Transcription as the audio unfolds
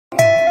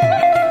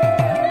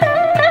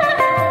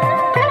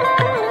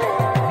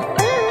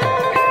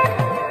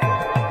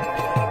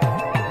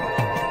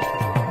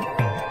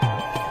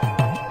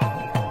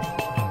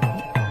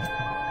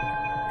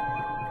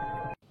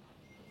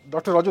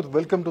Dr. Raju,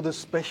 welcome to this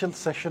special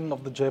session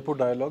of the Jaipur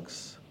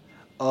Dialogues.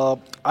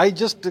 I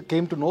just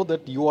came to know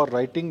that you have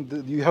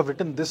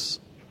written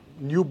this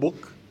new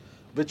book,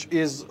 which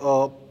is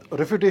a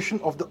refutation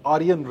of the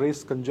Aryan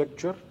race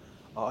conjecture.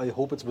 I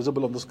hope it's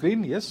visible on the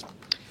screen, yes.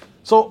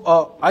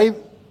 So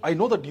I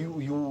know that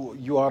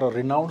you are a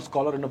renowned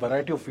scholar in a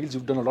variety of fields.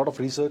 You've done a lot of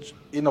research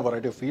in a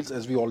variety of fields,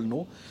 as we all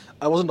know.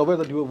 I wasn't aware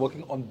that you were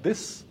working on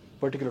this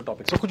particular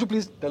topic. So could you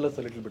please tell us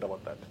a little bit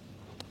about that?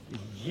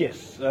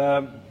 Yes,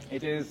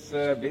 it is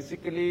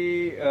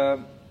basically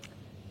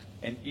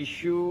an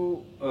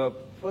issue,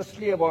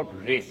 firstly about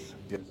race.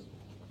 Yes.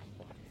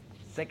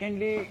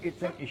 Secondly,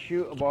 it's an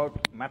issue about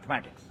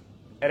mathematics,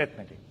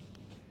 arithmetic.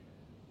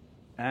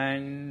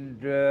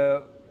 And,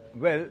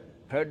 well,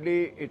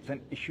 thirdly, it's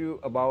an issue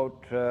about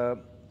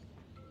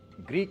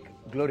Greek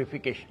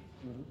glorification.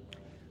 Mm-hmm.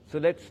 So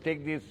let's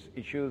take these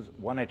issues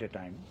one at a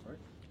time. Right.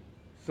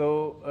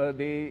 So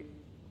the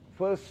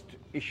first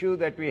issue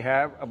that we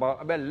have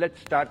about, well, let's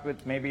start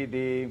with maybe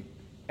the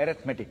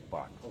arithmetic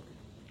part. Okay.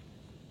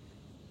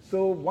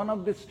 So one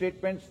of the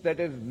statements that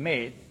is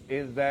made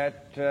is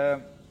that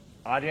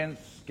Aryans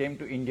came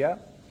to India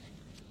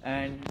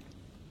and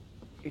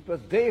it was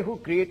they who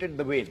created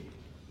the wheel,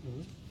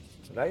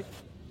 mm-hmm. right?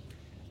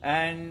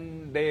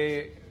 And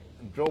they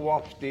drove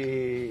off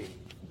the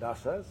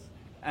Dasas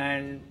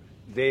and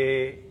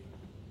they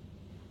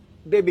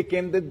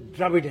became the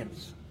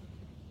Dravidians.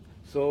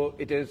 So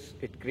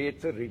it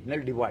creates a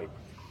regional divide,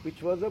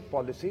 which was a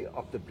policy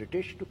of the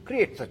British to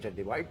create such a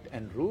divide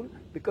and rule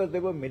because they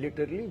were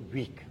militarily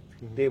weak.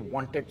 Mm-hmm. They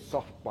wanted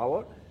soft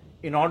power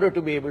in order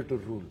to be able to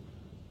rule.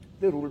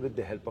 They ruled with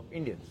the help of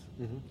Indians.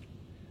 Mm-hmm.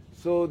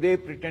 So they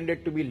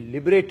pretended to be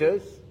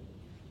liberators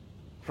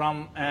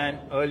from an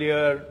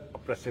earlier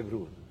oppressive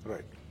rule.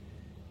 Right.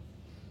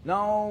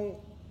 Now,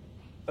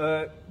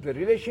 the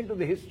relation to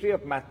the history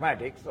of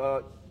mathematics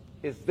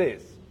is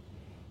this,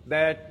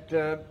 that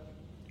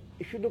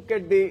if you look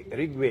at the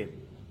Rig Veda,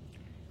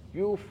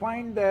 you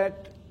find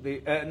that the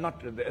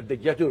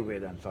Yajur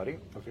Veda, I'm sorry.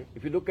 Okay.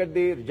 If you look at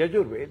the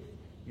Yajur Veda,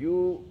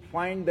 you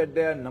find that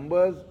there are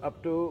numbers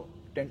up to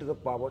 10 to the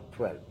power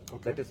 12.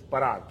 Okay. That is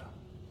Parartha.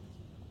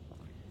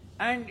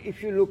 And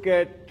if you look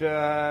at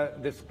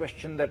this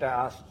question that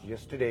I asked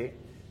yesterday,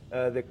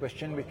 the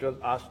question which was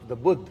asked to the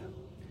Buddha,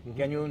 mm-hmm.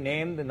 Can you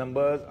name the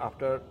numbers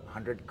after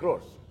 100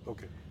 crores?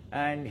 Okay.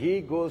 And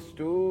he goes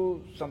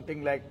to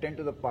something like 10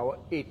 to the power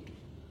 80.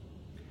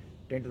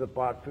 10 to the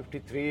power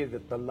 53 is the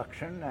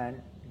Talakshan, and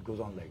it goes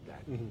on like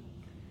that. Mm-hmm.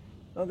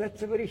 Now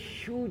that's a very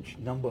huge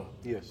number.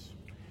 Yes.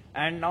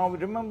 And now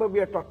remember, we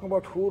are talking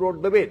about who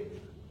wrote the Veda.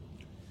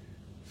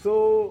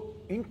 So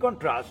in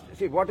contrast,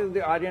 see, what is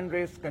the Aryan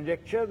race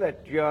conjecture?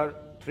 That your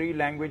three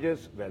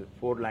languages, well,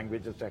 four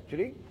languages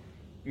actually,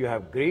 you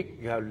have Greek,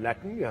 you have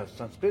Latin, you have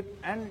Sanskrit,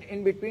 and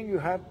in between you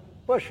have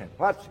Persian,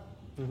 Farsi,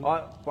 mm-hmm.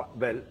 or,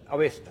 well,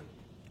 Avestan,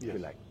 if you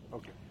like.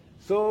 Okay.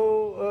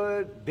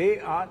 So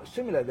they are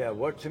similar. There are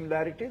word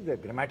similarities, there are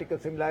grammatical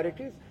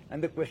similarities,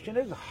 and the question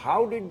is,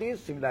 how did these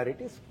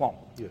similarities form?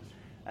 Yes.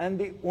 And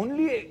the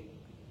only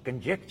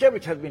conjecture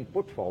which has been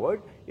put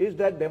forward is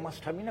that there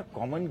must have been a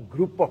common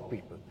group of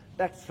people.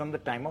 That's from the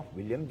time of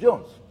William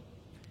Jones.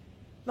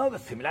 Now, the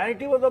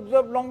similarity was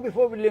observed long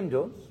before William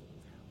Jones,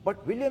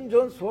 but William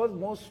Jones was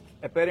most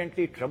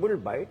apparently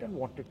troubled by it and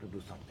wanted to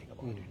do something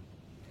about it.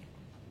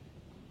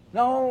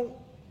 Now,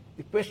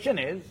 the question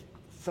is,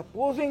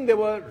 supposing there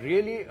were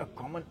really a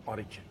common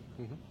origin,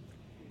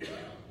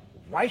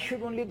 why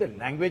should only the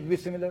language be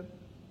similar?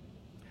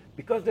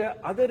 Because there are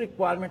other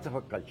requirements of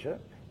a culture,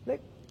 like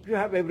you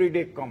have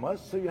everyday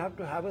commerce, so you have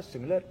to have a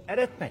similar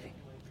arithmetic.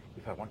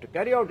 If I want to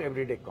carry out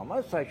everyday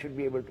commerce, I should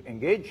be able to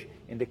engage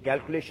in the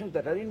calculations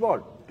that are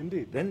involved.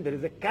 Indeed. Then there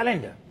is a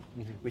calendar,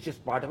 which is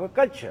part of a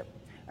culture.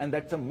 And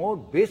that's a more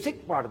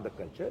basic part of the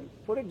culture.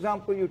 For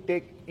example, you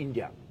take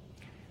India.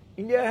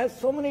 India has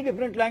so many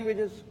different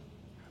languages,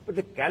 but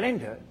the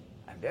calendar,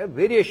 and there are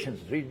variations,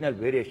 regional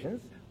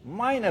variations,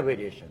 minor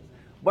variations.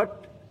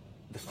 But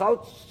the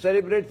South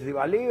celebrates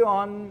Diwali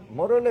on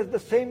more or less the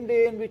same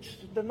day in which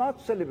the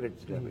North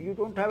celebrates Diwali. You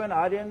don't have an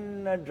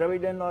Aryan,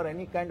 Dravidian, or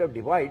any kind of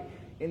divide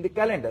in the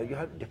calendar. You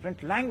have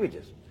different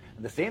languages.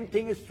 And the same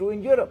thing is true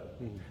in Europe,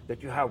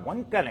 that you have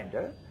one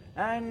calendar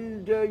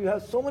and you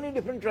have so many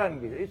different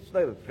languages. It's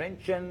the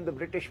French and the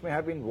British may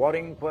have been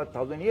warring for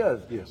 1,000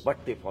 years, yes.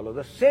 but they follow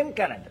the same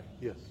calendar,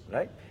 yes.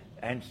 right?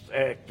 And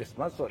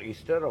Christmas or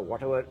Easter or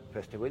whatever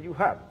festival you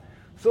have.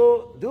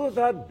 So those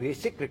are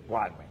basic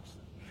requirements.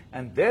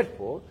 And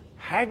therefore,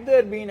 had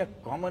there been a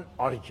common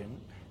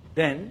origin,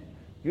 then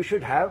you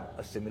should have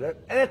a similar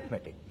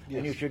arithmetic, yes.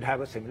 and you should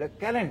have a similar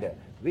calendar,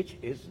 which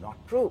is not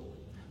true.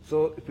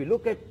 So if you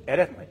look at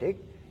arithmetic,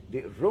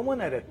 the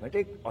Roman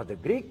arithmetic or the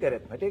Greek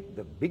arithmetic,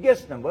 the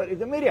biggest number is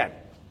the myriad,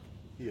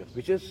 yes.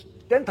 which is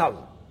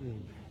 10,000.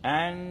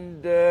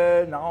 And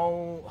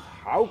now,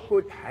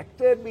 had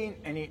there been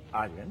any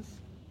Aryans,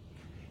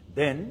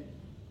 then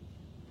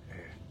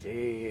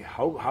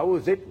how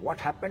is it? What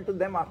happened to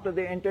them after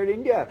they entered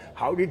India?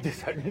 How did they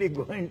suddenly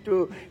go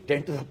into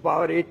 10 to the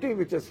power 80,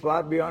 which is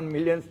far beyond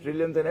millions,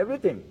 trillions, and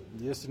everything?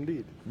 Yes,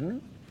 indeed.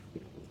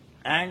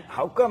 And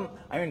how come,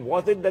 I mean,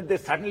 was it that they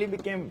suddenly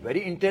became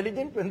very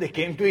intelligent when they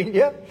came to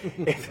India?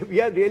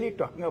 We are really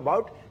talking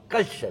about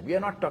culture. We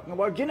are not talking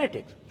about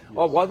genetics. Yes.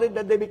 Or was it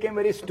that they became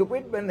very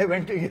stupid when they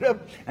went to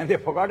Europe and they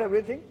forgot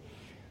everything?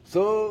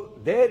 So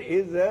there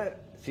is a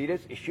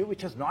serious issue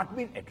which has not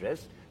been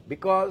addressed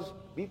because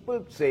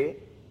people say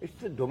it's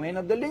the domain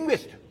of the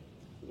linguist.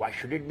 Why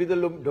should it be the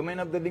domain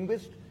of the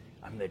linguist?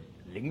 I mean, the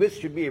linguist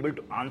should be able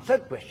to answer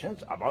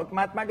questions about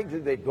mathematics.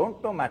 If they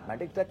don't know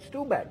mathematics, that's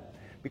too bad.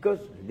 Because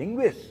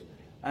linguistic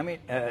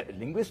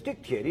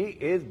theory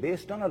is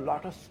based on a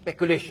lot of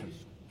speculations.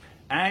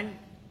 And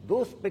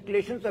those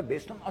speculations are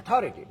based on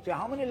authority. So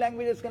how many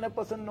languages can a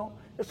person know?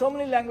 There's so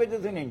many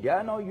languages in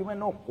India. Now you may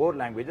know 4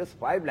 languages,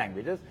 5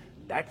 languages.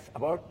 That's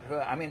about,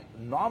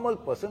 normal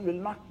person will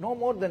not know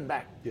more than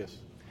that. Yes.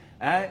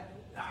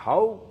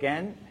 How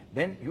can,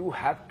 then you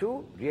have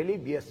to really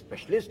be a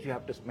specialist. You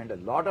have to spend a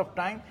lot of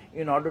time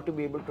in order to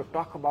be able to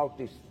talk about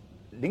these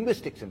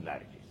linguistic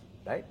similarities,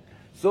 right?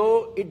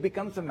 So it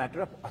becomes a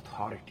matter of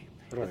authority.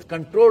 Right. It's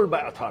controlled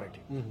by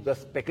authority. The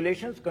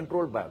speculations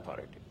controlled by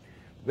authority.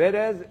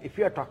 Whereas if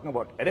you are talking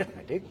about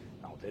arithmetic,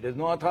 now there is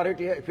no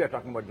authority here. If you are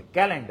talking about the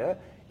calendar,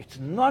 it's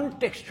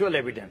non-textual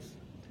evidence.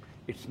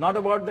 It's not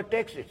about the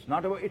text. It's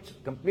not about. It's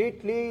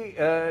completely,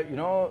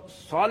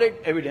 solid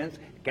evidence.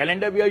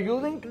 Calendar we are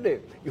using today.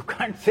 You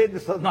can't say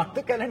this was not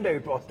the calendar.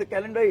 It was the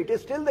calendar. It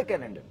is still the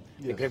calendar.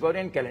 Yes. The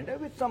Gregorian calendar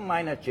with some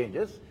minor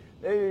changes.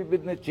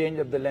 With the change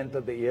of the length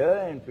of the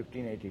year in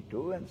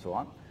 1582 and so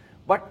on.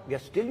 But we are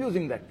still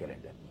using that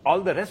calendar.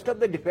 All the rest of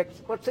the defects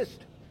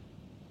persist.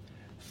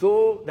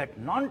 So that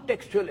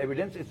non-textual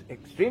evidence is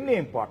extremely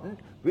important,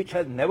 which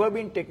has never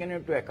been taken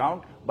into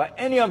account by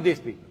any of these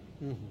people.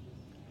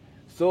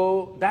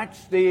 So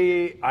that's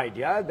the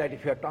idea, that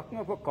if you are talking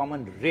of a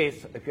common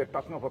race, if you are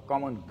talking of a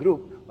common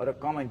group or a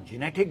common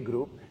genetic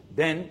group,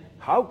 then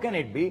how can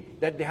it be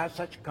that they have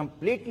such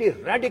completely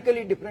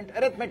radically different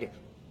arithmetics?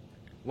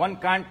 One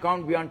can't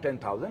count beyond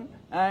 10,000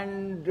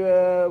 and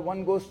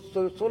one goes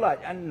so large.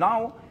 And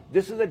now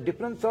this is a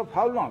difference of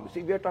how long?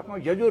 See, we are talking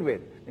about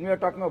Yajurved, then we are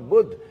talking about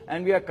Buddha,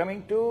 and we are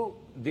coming to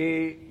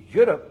the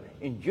Europe.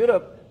 In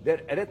Europe,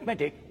 their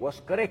arithmetic was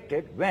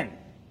corrected when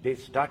they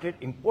started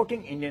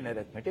importing Indian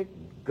arithmetic.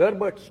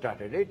 Gerbert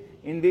started it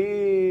in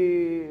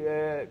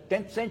the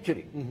 10th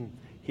century.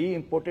 He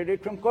imported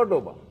it from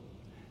Cordoba.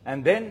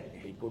 And then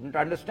he couldn't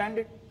understand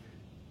it.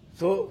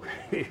 So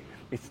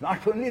it's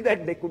not only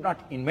that they could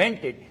not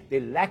invent it, they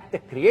lacked the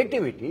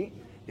creativity.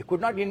 They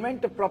could not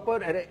invent a proper,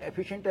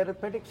 efficient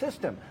arithmetic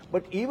system.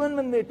 But even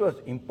when it was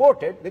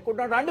imported, they could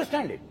not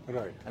understand it.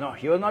 Right. Now,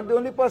 he was not the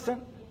only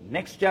person.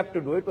 Next chap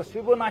to do it was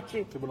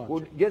Fibonacci.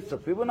 So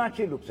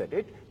Fibonacci looks at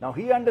it. Now,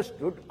 he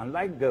understood,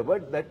 unlike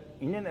Gerbert, that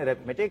Indian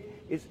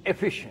arithmetic is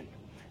efficient.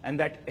 And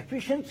that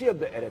efficiency of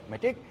the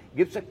arithmetic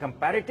gives a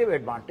comparative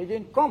advantage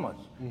in commerce,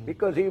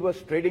 because he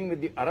was trading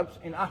with the Arabs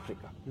in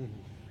Africa.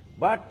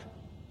 But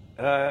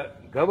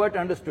Gerbert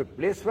understood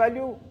place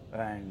value,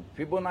 and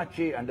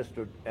Fibonacci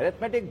understood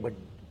arithmetic, but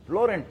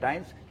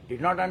Florentines did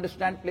not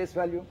understand place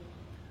value.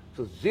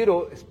 So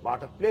 0 is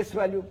part of place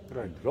value.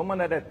 Right. In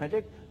Roman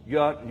arithmetic,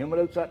 your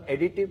numerals are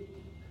additive.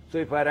 So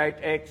if I write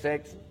x,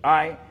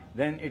 I,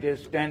 then it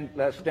is 10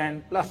 plus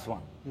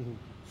 1.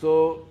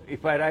 So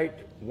if I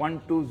write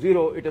 1, 2,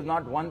 0, it is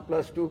not 1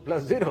 plus 2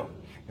 plus 0.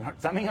 You're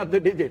not summing up the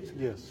digits.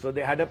 Yes. So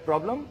they had a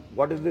problem.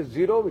 What is this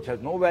 0, which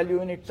has no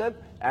value in itself,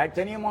 adds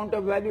any amount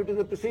of value to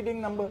the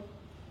preceding number.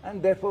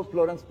 And therefore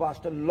Florence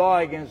passed a law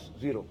against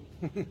 0.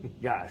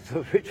 Yeah,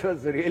 so which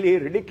was really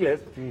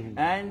ridiculous.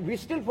 And we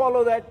still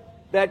follow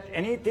that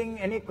anything,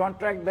 any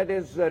contract that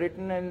is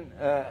written in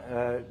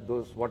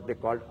those what they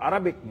called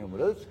Arabic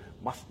numerals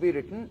must be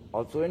written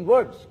also in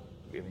words.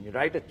 When you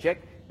write a check,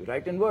 you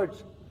write in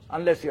words.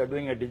 Unless you are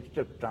doing a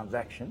digital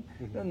transaction,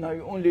 then now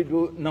you only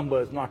do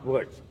numbers, not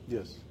words.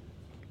 Yes.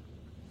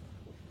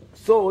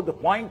 So the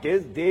point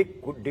is, they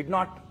did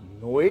not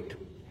know it.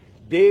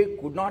 They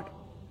could not,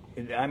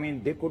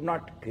 they could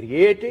not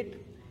create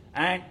it.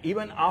 And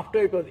even after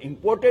it was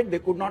imported, they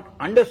could not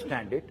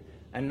understand it.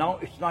 And now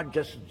it's not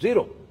just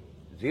 0.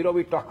 0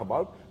 we talk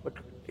about, but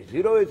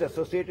 0 is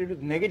associated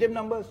with negative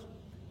numbers.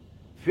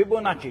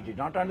 Fibonacci did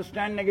not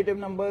understand negative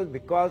numbers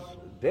because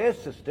their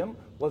system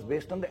was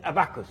based on the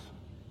abacus.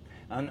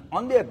 And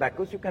on the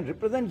abacus, you can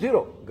represent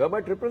 0.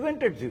 Gerbert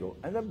represented 0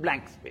 as a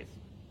blank space.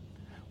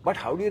 But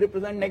how do you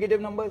represent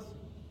negative numbers?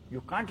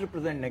 You can't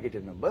represent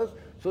negative numbers.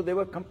 So they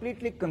were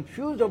completely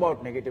confused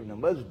about negative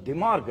numbers.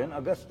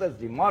 Augustus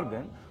De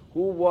Morgan,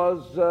 who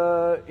was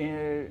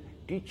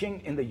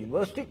teaching in the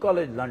University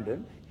College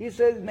London, he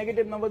says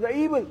negative numbers are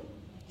evil.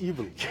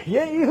 Evil.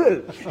 Yeah,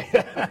 evil.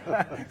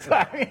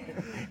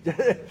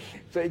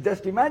 So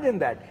just imagine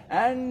that.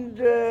 And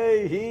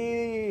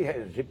he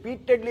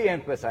repeatedly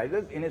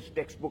emphasizes in his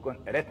textbook on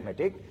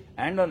arithmetic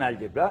and on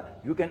algebra,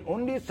 you can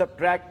only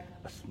subtract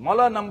a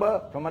smaller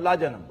number from a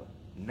larger number.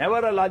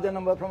 Never a larger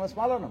number from a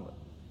smaller number.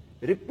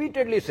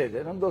 repeatedly says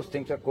it, and those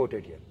things are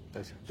quoted here.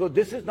 So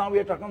this is now we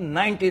are talking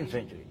 19th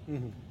century.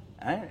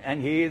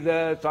 And he is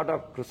a sort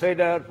of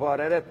crusader for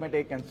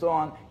arithmetic and so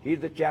on. He is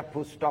the chap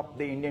who stopped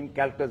the Indian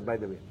calculus, by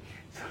the way.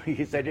 So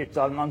he said it's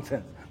all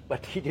nonsense,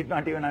 but he did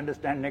not even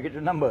understand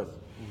negative numbers.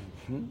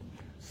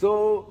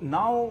 So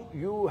now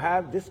you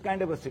have this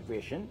kind of a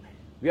situation.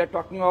 We are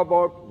talking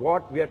about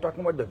what? We are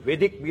talking about the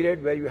Vedic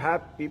period where you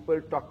have people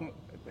talking,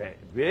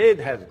 Ved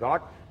has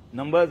got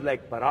numbers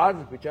like paras,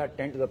 which are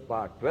 10 to the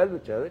power 12,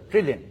 which are a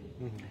trillion.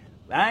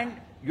 And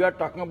you are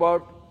talking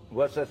about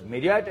versus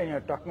myriad, and you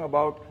are talking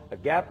about a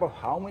gap of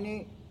how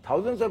many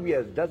thousands of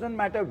years. Doesn't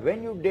matter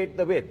when you date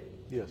the Ved.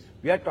 Yes.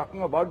 We are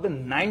talking about the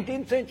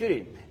 19th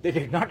century. They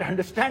did not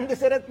understand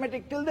this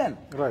arithmetic till then.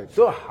 Right.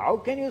 So how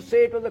can you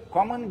say it was a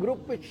common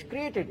group which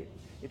created it?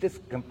 It is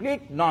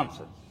complete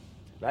nonsense,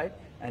 right?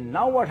 And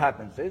now what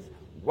happens is,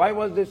 why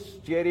was this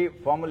theory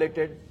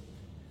formulated?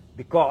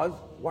 Because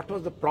what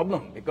was the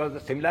problem? Because the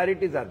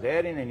similarities are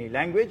there in any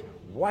language.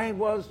 Why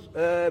was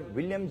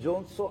William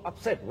Jones so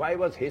upset? Why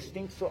was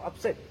Hastings so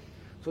upset?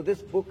 So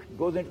this book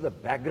goes into the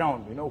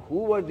background. You know, who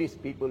were these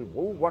people?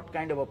 What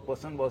kind of a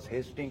person was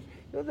Hastings?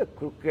 He was a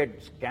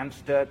crooked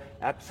scamster,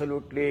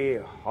 absolutely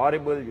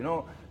horrible. You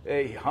know,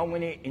 how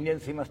many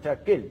Indians he must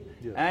have killed.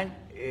 Yes. And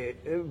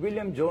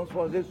William Jones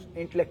was his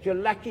intellectual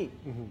lackey.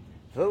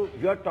 So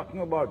you are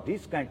talking about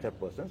these kinds of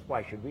persons.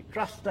 Why should we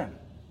trust them?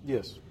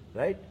 Yes.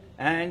 Right?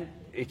 And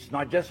it's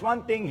not just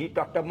one thing. He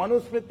talked of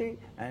Manusmriti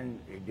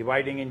and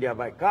dividing India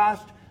by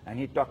caste. And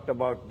he talked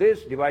about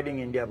this, dividing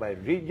India by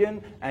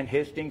region. And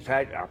Hastings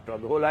had, after all,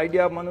 the whole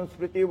idea of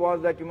Manusmriti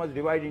was that you must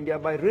divide India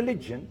by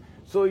religion.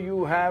 So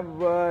you have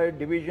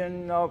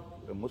division of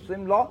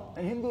Muslim law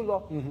and Hindu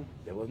law.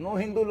 There was no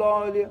Hindu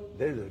law earlier.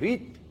 There is a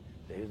Reet.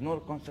 There is no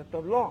concept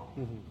of law.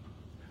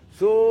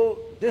 So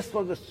this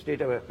was the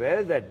state of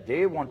affairs, that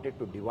they wanted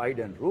to divide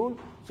and rule.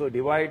 So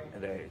divide,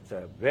 it's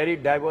a very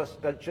diverse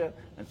culture,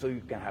 and so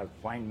you can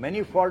find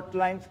many fault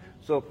lines.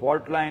 So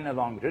fault line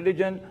along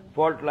religion,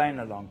 fault line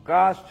along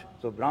caste,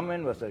 so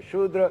Brahmin versus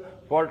Shudra,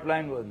 fault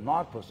line was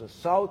north versus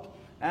south,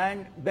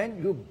 and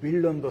then you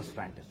build on those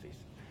fantasies.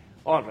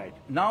 All right,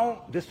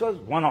 now this was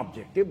one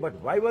objective, but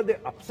why were they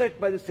upset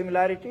by the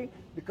similarity?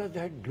 Because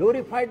they had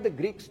glorified the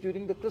Greeks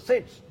during the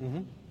Crusades.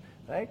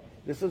 Right?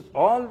 This is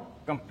all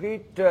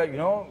complete,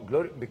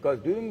 because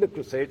during the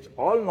Crusades,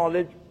 all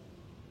knowledge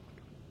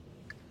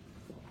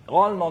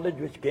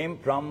which came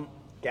from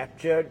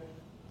captured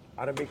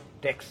Arabic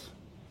texts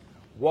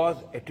was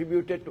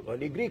attributed to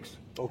early Greeks.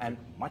 Okay. And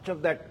much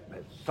of that,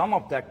 some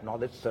of that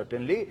knowledge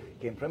certainly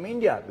came from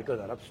India, because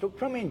Arabs took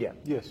from India.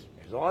 Yes.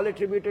 It's all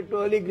attributed to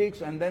early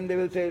Greeks, and then they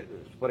will say,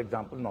 for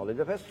example, knowledge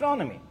of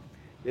astronomy.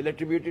 They'll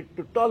attribute it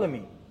to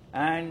Ptolemy.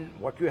 And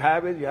what you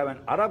have is, you have an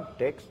Arab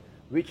text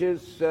which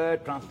is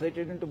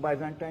translated into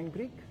Byzantine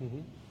Greek.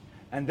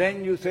 And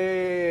then you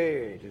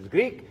say it is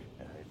Greek,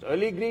 it's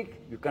early Greek,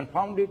 you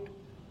confound it.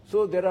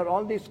 So there are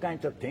all these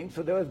kinds of things.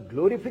 So there was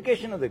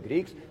glorification of the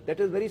Greeks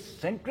that is very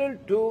central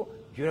to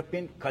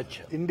European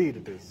culture. Indeed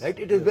it is. Right?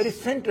 It is very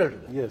central to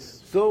them.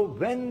 Yes. So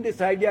when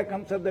this idea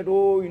comes up that,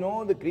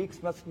 the Greeks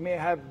may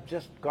have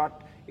just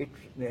got it,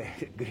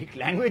 Greek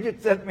language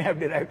itself may have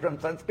derived from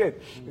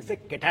Sanskrit. It's a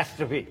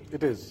catastrophe.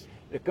 It is.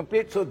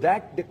 Complete, so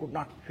that they could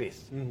not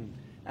face.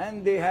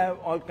 And they have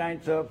all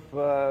kinds of,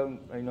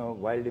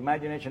 wild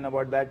imagination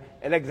about that.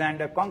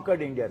 Alexander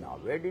conquered India. Now,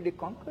 where did he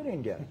conquer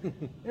India?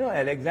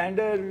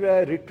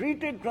 Alexander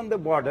retreated from the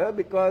border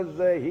because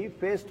he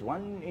faced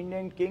one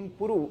Indian king,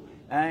 Puru,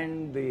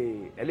 and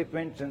the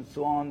elephants and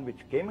so on, which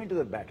came into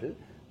the battle.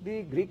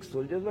 The Greek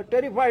soldiers were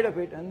terrified of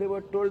it, and they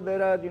were told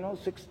there are,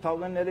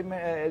 6,000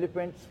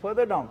 elephants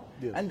further down.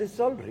 Yes. And this is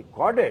all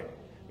recorded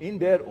in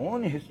their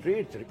own history.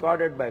 It's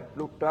recorded by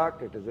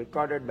Plutarch. It is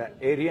recorded by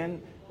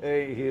Aryan.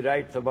 He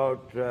writes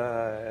about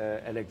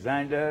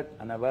Alexander,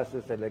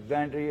 Anabasis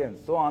Alexandria,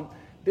 and so on.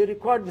 They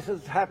record this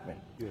has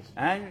happened. Yes.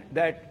 And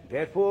that,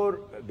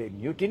 therefore, they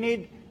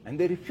mutinied, and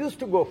they refused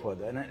to go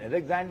further. And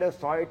Alexander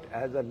saw it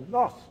as a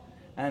loss.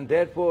 And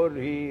therefore,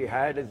 he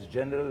had his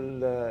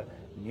general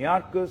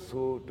Nearchus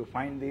to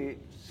find the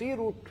sea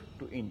route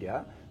to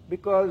India,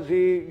 because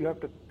you have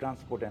to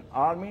transport an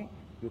army.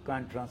 You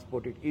can't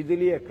transport it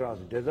easily across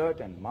desert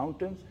and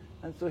mountains.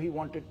 And so he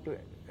wanted to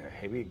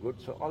heavy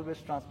goods are always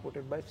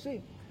transported by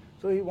sea.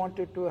 So he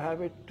wanted to have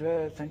it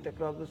sent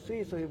across the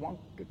sea, so he wanted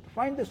to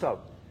find this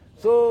out.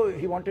 So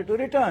he wanted to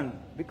return,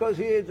 because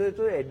he is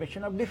an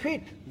admission of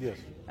defeat. Yes.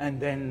 And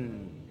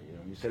then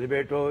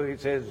Celebrato, he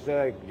says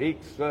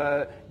Greeks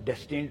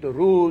destined to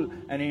rule,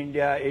 and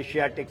India,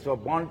 Asiatics were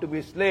born to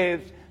be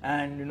slaves,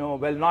 and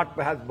not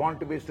perhaps born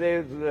to be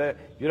slaves,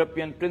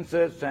 European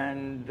princess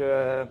and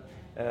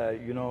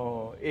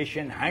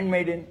Asian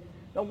handmaiden.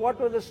 Now what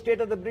was the state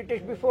of the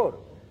British before?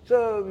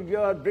 So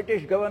your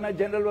British Governor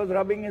General was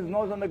rubbing his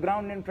nose on the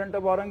ground in front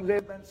of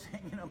Aurangzeb and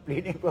saying,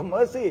 pleading for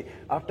mercy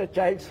after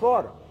Child's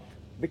War,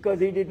 because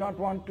he did not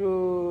want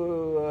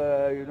to,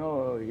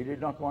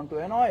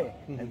 annoy,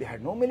 and they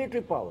had no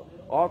military power.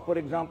 Or, for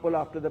example,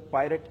 after the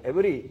pirate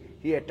Avery,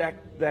 he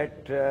attacked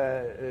that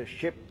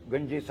ship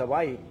Ganji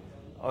Savai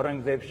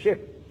Aurangzeb's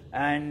ship,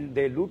 and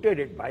they looted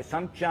it by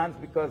some chance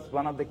because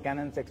one of the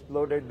cannons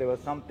exploded, there was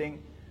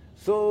something.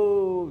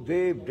 So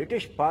the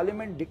British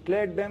Parliament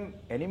declared them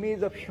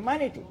enemies of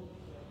humanity.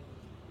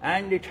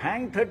 And it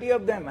hanged 30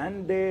 of them,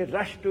 and they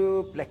rushed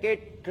to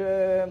placate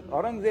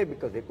Aurangzeb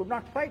because they could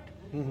not fight.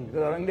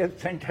 Because Aurangzeb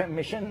sent a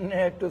mission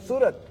to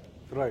Surat.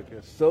 Right,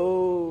 yes.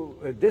 So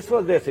this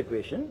was their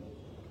situation.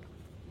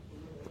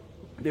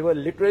 They were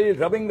literally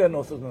rubbing their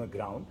noses on the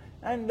ground,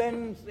 and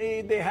then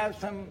they have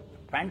some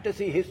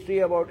fantasy history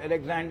about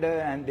Alexander,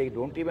 and they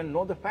don't even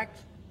know the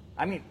facts.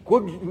 I mean,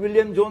 could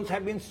William Jones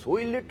have been so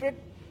illiterate?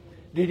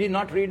 Did he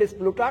not read his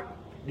Plutarch?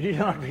 Did he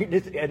not read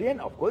his Aryan?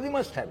 Of course he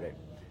must have read.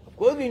 Of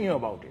course he knew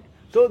about it.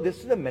 So this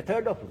is the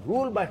method of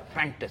rule by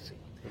fantasy.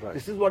 Right.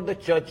 This is what the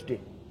church did.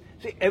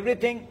 See,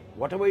 everything,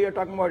 whatever you're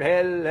talking about,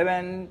 hell,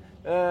 heaven,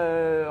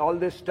 all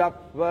this stuff,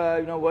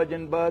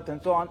 virgin birth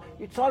and so on,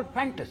 it's all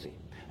fantasy.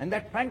 And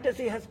that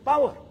fantasy has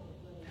power.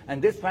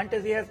 And this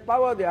fantasy has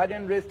power. The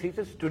Aryan race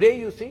thesis, today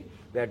you see,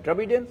 there are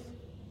Dravidians.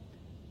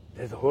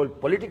 There's a whole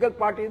political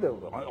party, the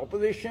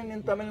opposition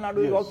in Tamil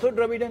Nadu is also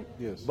Dravidian.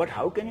 Yes. But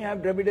how can you have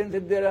Dravidians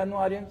if there are no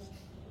Aryans?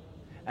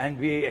 And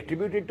we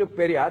attribute it to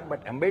Periyar,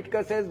 but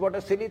Ambedkar says, what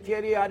a silly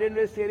theory, Aryan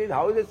race theory is,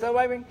 how is it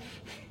surviving?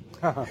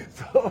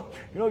 So,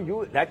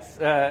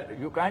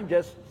 you can't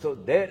just, so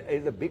there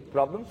is a big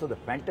problem. So the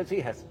fantasy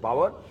has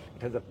power.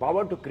 It has the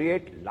power to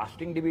create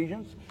lasting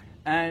divisions.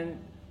 And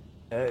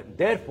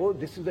therefore,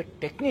 this is a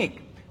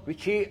technique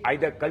which he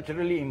either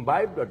culturally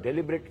imbibed or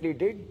deliberately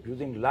did,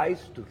 using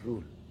lies to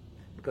rule.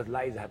 Because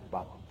lies have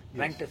power. Yes.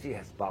 Fantasy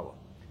has power.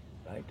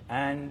 Right?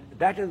 And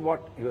that is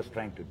what he was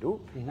trying to do.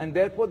 And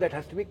therefore, that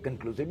has to be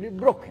conclusively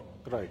broken.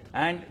 Right.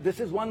 And this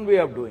is one way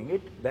of doing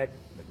it, that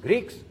the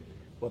Greeks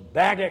were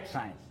bad at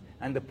science.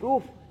 And the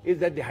proof is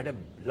that they had a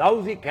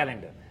lousy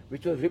calendar,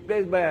 which was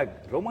replaced by a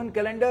Roman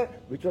calendar,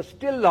 which was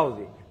still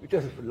lousy, which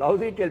was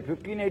lousy till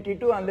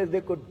 1582 unless they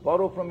could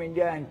borrow from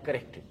India and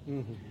correct it.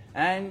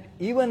 And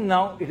even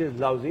now it is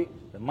lousy.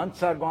 The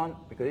months are gone,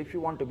 because if you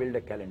want to build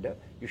a calendar,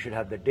 you should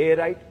have the day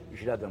right, you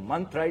should have the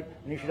month right,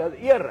 and you should have the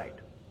year right.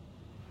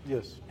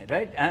 Yes.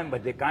 Right?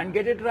 But they can't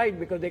get it right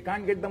because they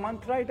can't get the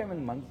month right. I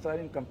mean, months are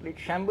in complete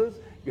shambles.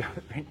 You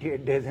have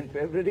 28 days in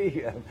February,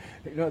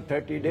 you have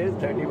 30 days,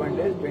 31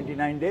 days,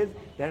 29 days.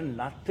 They have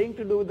nothing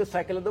to do with the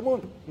cycle of the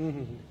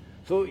moon.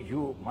 So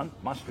you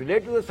must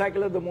relate to the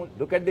cycle of the moon.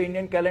 Look at the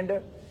Indian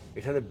calendar.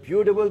 It has a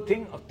beautiful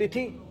thing of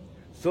Tithi.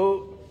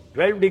 So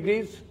 12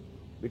 degrees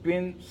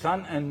between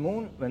sun and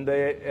moon, when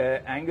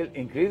the angle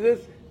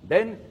increases,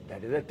 then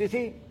that is a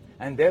Tithi.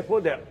 And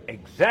therefore there are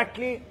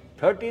exactly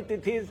 30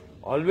 Tithis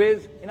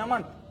always in a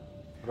month.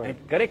 Right. And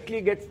it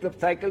correctly gets the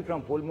cycle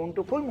from full moon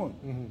to full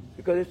moon,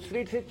 because it's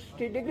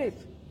 360 degrees.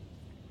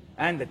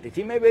 And the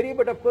Tithi may vary,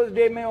 but of course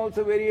day may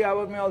also vary,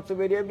 hour may also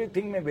vary,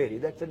 everything may vary.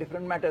 That's a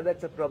different matter.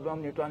 That's a problem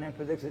of Newtonian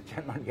physics which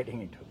I'm not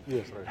getting into.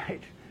 Yes,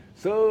 right.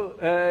 So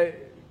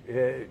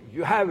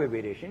you have a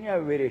variation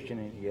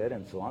in year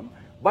and so on,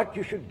 but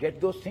you should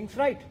get those things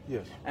right.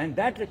 Yes. And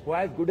that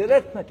requires good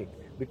arithmetic,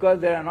 because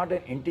there are not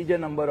an integer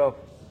number of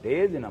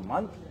days in a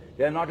month,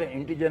 there are not an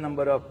integer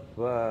number of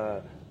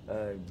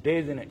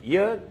days in a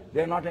year,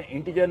 there are not an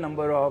integer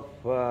number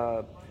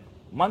of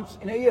months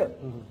in a year.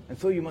 And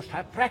so you must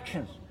have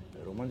fractions.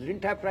 The Romans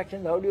didn't have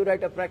fractions. How do you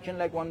write a fraction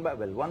like 1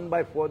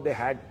 by 4 they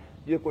had,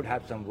 you could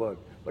have some word.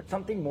 But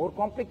something more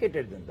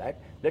complicated than that.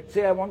 Let's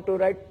say I want to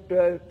write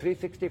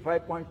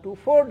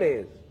 365.24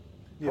 days.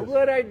 Yes. How do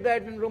I write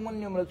that in Roman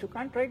numerals? You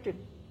can't write it.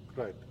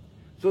 Right.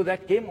 So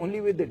that came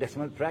only with the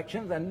decimal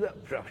fractions, and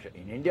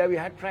in India we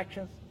had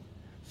fractions.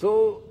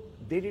 So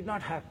they did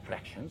not have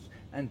fractions,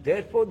 and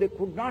therefore they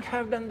could not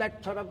have done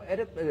that sort of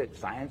arithmetic.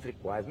 Science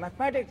requires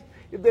mathematics.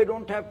 If they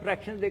don't have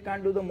fractions, they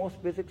can't do the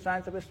most basic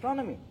science of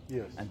astronomy.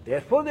 Yes. And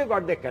therefore they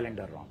got their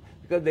calendar wrong,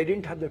 because they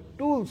didn't have the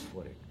tools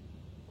for it.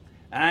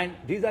 And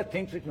these are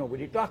things which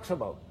nobody talks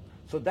about.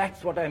 So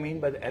that's what I mean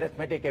by the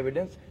arithmetic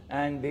evidence,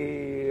 and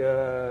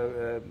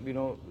the,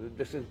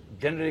 this is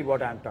generally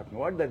what I'm talking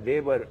about, that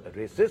they were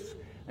racist,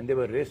 and they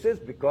were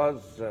racist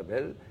because,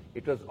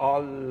 it was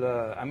all,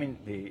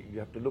 you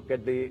have to look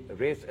at the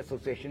race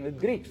association with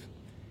Greeks.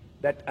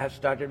 That has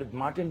started with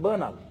Martin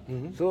Bernal.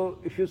 So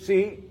if you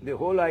see the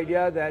whole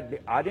idea that the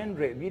Aryan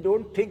race, we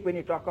don't think, when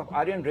you talk of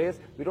Aryan race,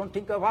 we don't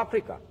think of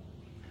Africa.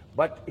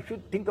 But if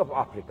you think of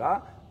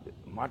Africa,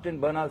 Martin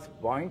Bernal's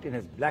point in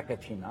his Black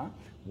Athena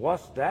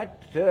was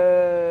that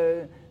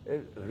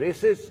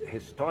racist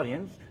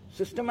historians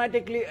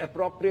systematically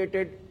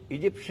appropriated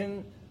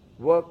Egyptian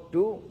work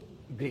to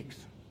Greeks,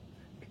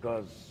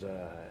 because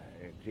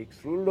Greeks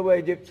ruled over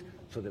Egypt,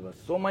 so there were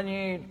so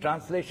many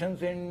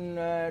translations in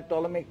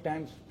Ptolemaic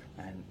times,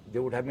 and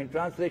there would have been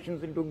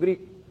translations into Greek.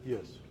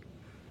 Yes.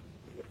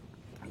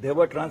 There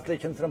were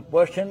translations from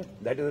Persian,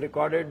 that is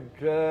recorded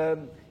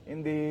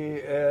in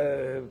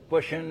the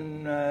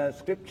Persian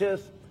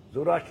scriptures,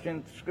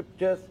 Zoroastrian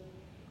scriptures.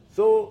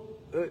 So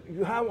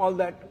you have all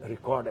that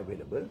record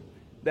available,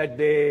 that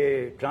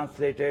they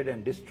translated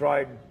and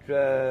destroyed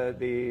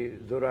the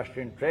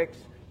Zoroastrian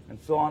texts and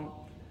so on.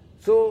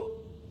 So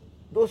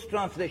those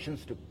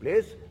translations took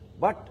place,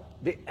 but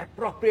they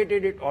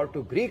appropriated it all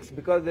to Greeks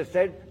because they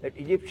said that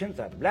Egyptians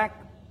are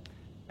black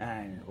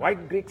and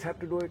white Greeks have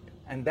to do it.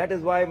 And that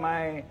is why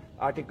my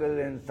article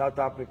in South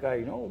Africa,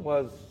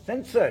 was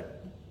censored.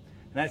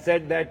 And I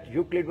said that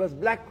Euclid was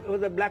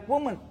a black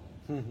woman.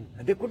 And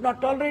they could not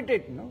tolerate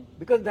it,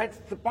 because that's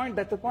the point.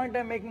 That's the point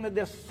I'm making, that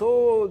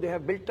they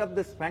have built up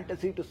this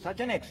fantasy to such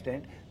an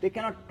extent, they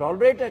cannot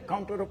tolerate a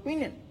counter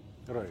opinion.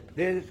 Right.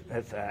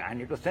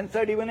 And it was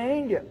censored even in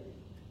India.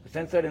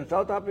 Censored in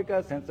South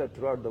Africa, censored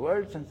throughout the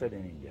world, censored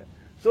in India.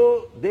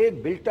 So they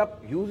built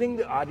up, using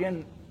the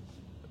Aryan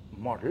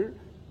model,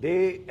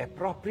 they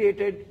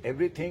appropriated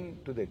everything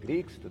to the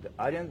Greeks, to the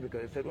Aryans,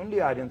 because they said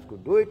only Aryans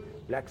could do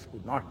it, blacks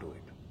could not do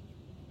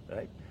it.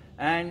 Right?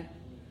 And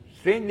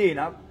strangely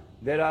enough,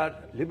 there are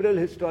liberal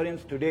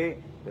historians today,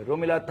 the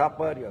Romila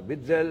Thapar, your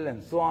Witzel,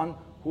 and so on,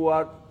 who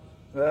are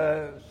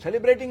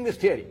celebrating this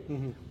theory.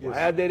 Yes.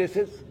 Why are they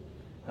racist?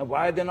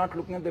 Why are they not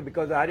looking at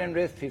because the Aryan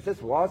race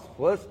thesis was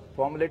first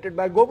formulated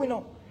by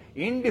Gobineau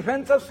in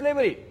defense of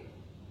slavery.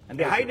 And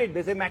they hide it.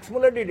 They say Max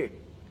Muller did it.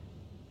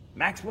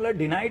 Max Muller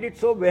denied it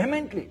so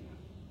vehemently.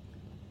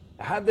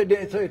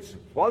 So it's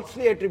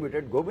falsely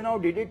attributed.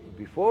 Gobineau did it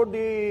before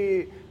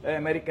the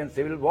American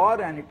Civil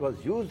War, and it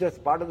was used as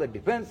part of the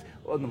defense,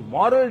 or the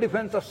moral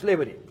defense of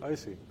slavery. I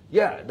see.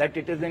 Yeah, that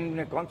it is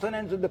in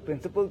consonance with the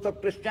principles of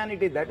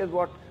Christianity. That is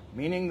what,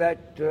 meaning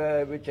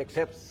that which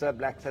accepts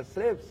blacks as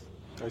slaves.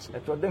 I see.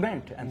 That's what they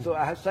meant. And so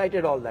I have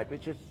cited all that,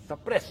 which is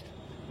suppressed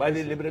by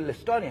the liberal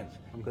historians,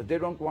 because they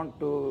don't want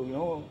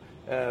to,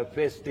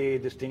 face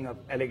this thing of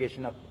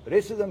allegation of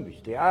racism,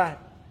 which they are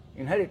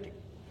inheriting.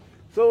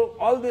 So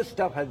all this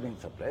stuff has been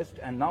suppressed,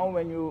 and now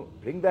when you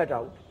bring that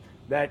out,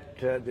 that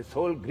this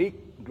whole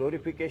Greek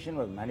glorification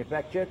was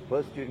manufactured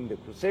first during the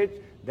Crusades,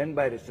 then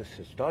by racist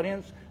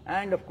historians,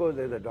 and of course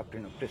there's a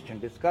doctrine of Christian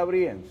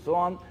discovery and so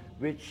on,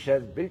 which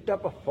has built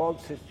up a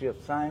false history of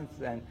science,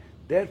 and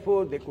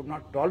therefore they could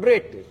not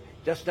tolerate this,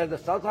 just as the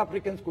South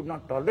Africans could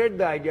not tolerate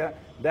the idea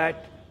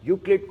that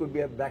Euclid could be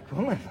a black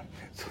woman.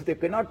 So they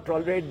cannot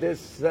tolerate this,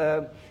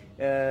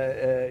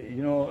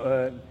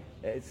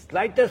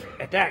 slightest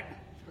attack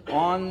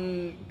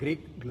on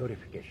Greek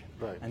glorification.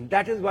 Right. And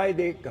that is why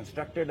they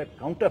constructed a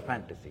counter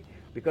fantasy.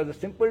 Because the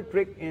simple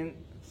trick in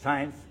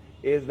science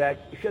is that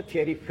if your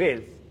theory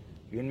fails,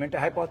 you invent a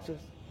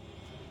hypothesis.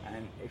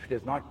 And if it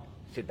is not,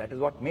 see, that is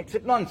what makes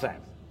it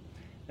non-science.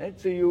 Right?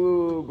 So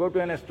you go to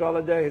an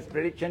astrologer, his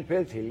prediction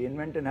fails, he'll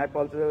invent an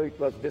hypothesis, it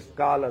was this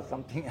call or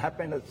something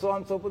happened, and so on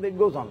and so forth, it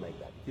goes on like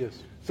that.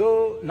 Yes.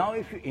 So now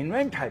if you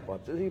invent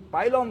hypothesis, you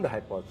pile on the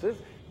hypothesis,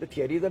 the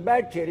theory is a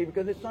bad theory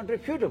because it's not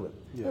refutable.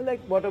 Yeah. So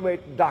like what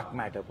about dark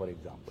matter, for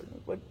example?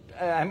 But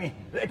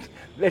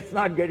let's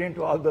not get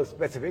into all those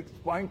specifics.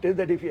 Point is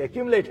that if you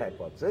accumulate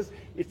hypothesis,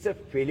 it's a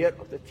failure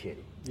of the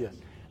theory. Yes.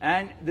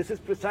 And this is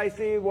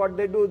precisely what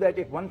they do, that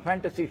if one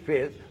fantasy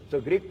fails, so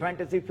Greek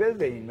fantasy fails,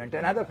 they invent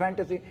another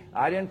fantasy.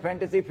 Aryan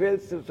fantasy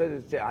fails, so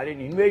it's Aryan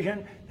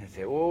invasion. They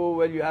say, oh,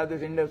 well, you have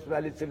this Indus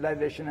Valley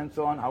civilization and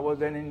so on. How was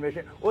there an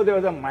invasion? Oh, there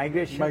was a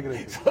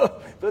migration.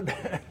 So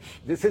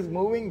this is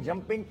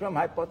jumping from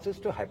hypothesis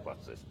to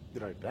hypothesis.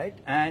 Right?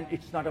 And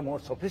it's not a more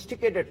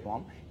sophisticated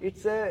form.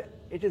 It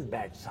is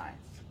bad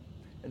science.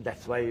 And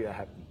that's why you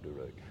have to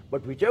do it.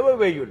 But whichever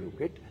way you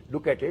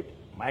look at it,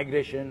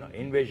 migration,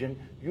 invasion,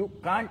 you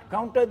can't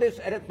counter this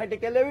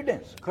arithmetical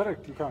evidence.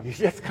 Correct, you can't. You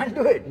just can't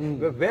do it.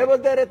 Where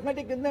was the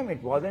arithmetic in them?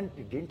 It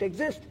didn't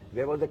exist.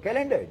 Where was the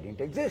calendar? It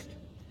didn't exist.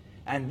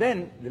 And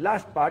then the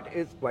last part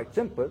is quite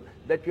simple,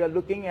 that you are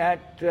looking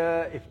at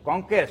if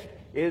conquest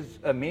is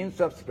a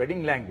means of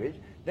spreading language,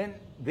 then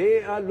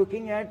they are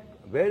looking at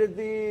where is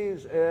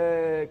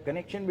the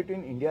connection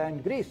between India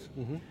and Greece.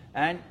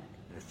 And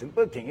the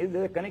simple thing is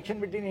there's a connection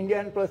between India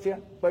and Persia.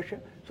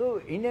 So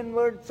Indian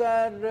words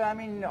are,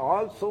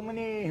 so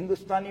many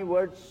Hindustani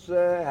words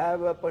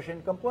have a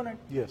Persian component.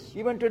 Yes.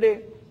 Even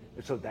today.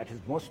 So that is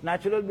most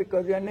natural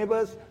because we are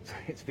neighbors. So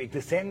we speak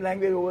the same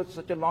language over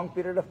such a long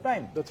period of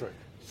time. That's right.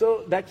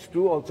 So that's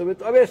true also with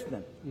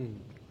Avestan.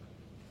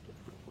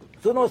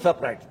 So no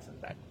surprises in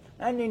that.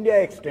 And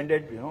India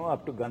extended,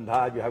 up to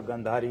Gandhar. You have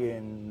Gandhari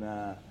in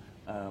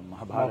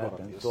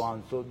Mahabharata and so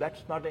on. So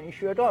that's not an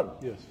issue at all.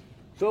 Yes.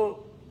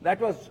 So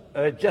that was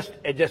just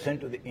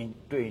adjacent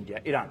to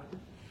India, Iran.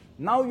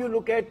 Now you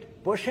look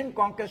at Persian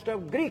conquest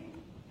of Greek,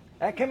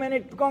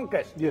 Achaemenid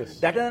conquest. Yes.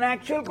 That is an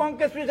actual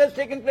conquest which has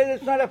taken place.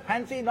 It's not a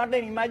fancy, not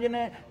an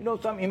imaginary,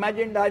 some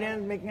imagined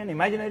Aryans making an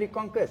imaginary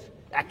conquest.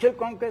 Actual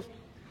conquest.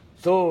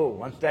 So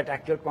once that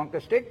actual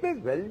conquest takes place,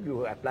 well,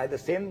 you apply the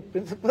same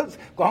principles.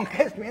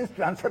 Conquest means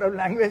transfer of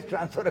language,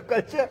 transfer of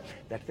culture.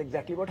 That's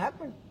exactly what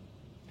happened.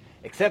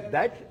 Except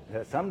that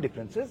there are some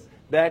differences,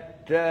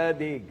 that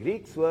the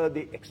Greeks were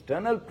the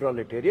external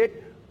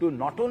proletariat to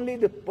not only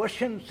the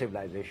Persian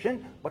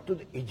civilization, but to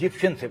the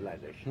Egyptian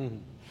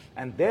civilization.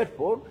 And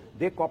therefore,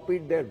 they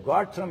copied their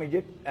gods from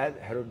Egypt, as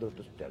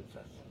Herodotus tells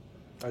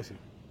us. I see.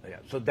 Yeah,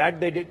 so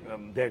that they did,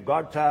 their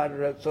gods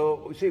are,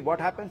 so you see what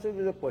happens is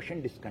there's a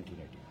Persian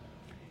discontinuity.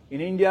 In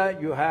India,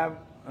 you have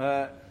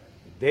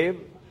Dev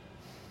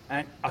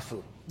and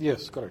Asur.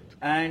 Yes, correct.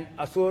 And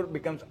Asur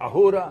becomes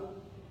Ahura,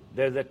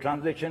 There's a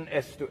translation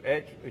S to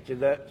H, which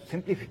is a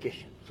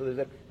simplification. So there's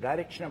a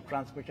direction of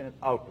transmission is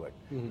outward,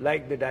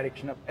 like the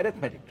direction of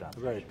arithmetic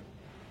transmission. Right.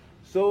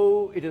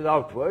 So it is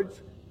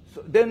outwards.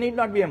 So there need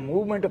not be a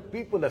movement of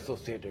people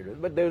associated with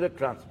it, but there is a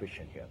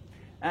transmission here.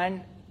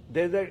 And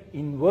there's an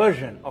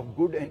inversion of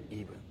good and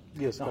evil.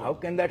 Yes. Now, correct. how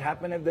can that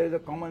happen if there is a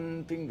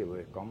common thing? There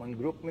were a common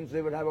group means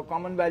they would have a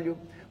common value.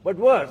 But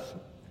worse,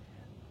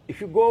 if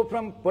you go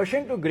from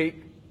Persian to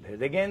Greek,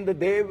 there's again the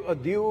Dev or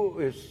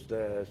Diu is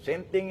the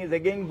same thing, is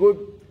again good.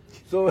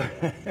 So,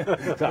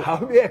 so how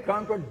do you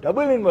account for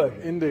double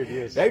inversion? Indeed,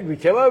 yes. Right?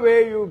 Whichever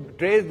way you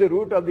trace the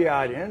route of the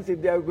Aryans,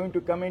 if they are going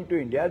to come into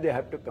India, they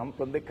have to come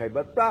from the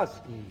Khyber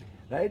Pass.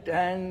 Right?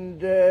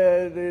 And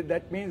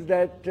that means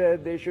that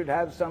they should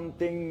have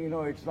something, you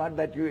know, it's not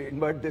that you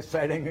invert this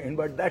side and you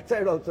invert that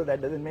side also.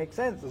 That doesn't make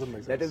sense.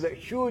 That is a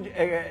huge,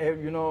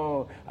 you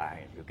know,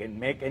 you can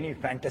make any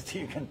fantasy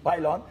you can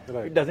pile on.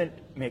 Right. It doesn't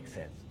make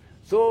sense.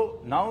 So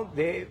now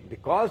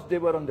because they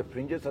were on the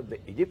fringes of the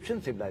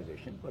Egyptian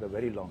civilization for a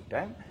very long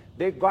time,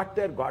 they got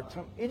their gods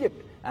from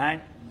Egypt.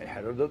 And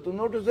Herodotus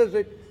notices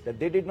it, that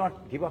they did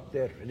not give up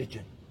their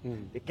religion.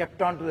 They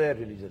kept on to their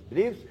religious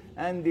beliefs,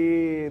 and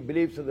the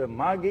beliefs of the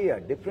Magi are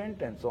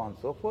different, and so on and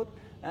so forth.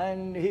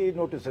 And he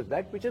notices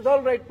that, which is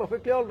all right,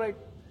 perfectly all right.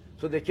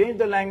 So they changed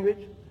the language,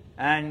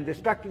 and they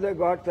stuck to their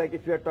gods. Like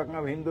if you are talking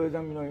of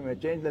Hinduism, you know, you may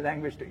change the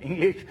language to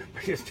English,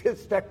 but you're still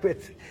stuck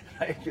with,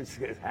 right? You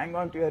hang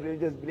on to your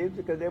religious beliefs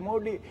because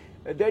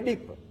they're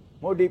deeper,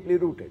 more deeply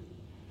rooted.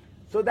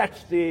 So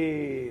that's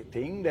the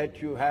thing, that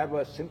you have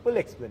a simple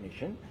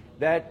explanation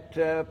that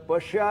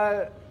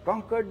Persia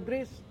conquered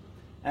Greece.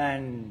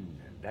 And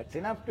that's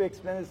enough to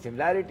explain the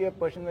similarity of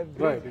Persian with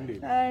Greek. Right,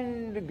 indeed.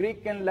 And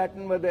Greek and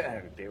Latin were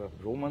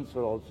Romans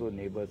were also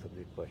neighbors of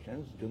the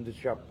Persians.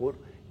 Jundishapur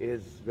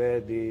is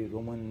where the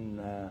Roman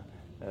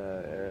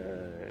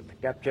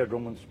captured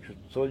Roman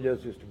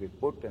soldiers used to be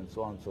put, and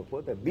so on and so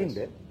forth. I've been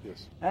there.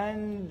 Yes.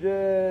 And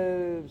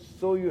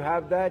so you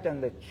have that,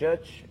 and the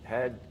church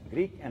had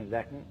Greek and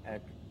Latin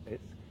as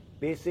its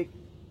basic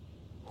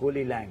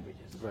holy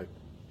languages. Right.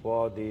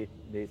 For the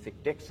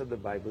basic texts of the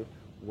Bible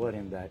were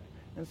in that.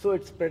 And so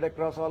it spread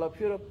across all of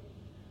Europe.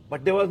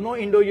 But there was no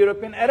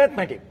Indo-European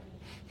arithmetic.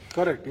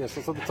 Correct, yes.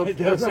 So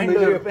There was no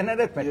Indo-European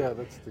arithmetic. Yeah,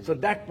 that's the... So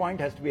that point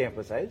has to be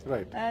emphasized.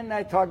 Right. And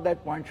I thought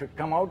that point should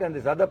come out. And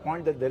this other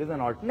point, that there is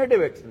an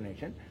alternative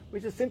explanation,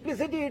 which is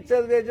simplicity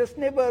itself. They're just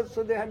neighbors,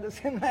 so they have the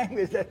same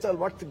language. That's all.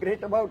 What's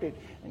great about it?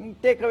 And you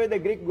take away the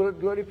Greek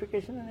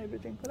glorification and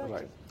everything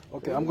collapses. Right.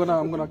 Okay, I'm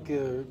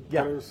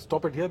gonna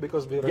stop it here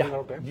because we're running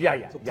out of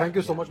time. So thank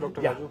you so much,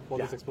 Dr. Raju, for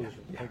this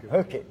exposition. Thank you.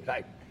 Okay,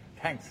 right.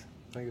 Thanks.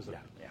 Thank you, sir.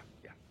 Yeah.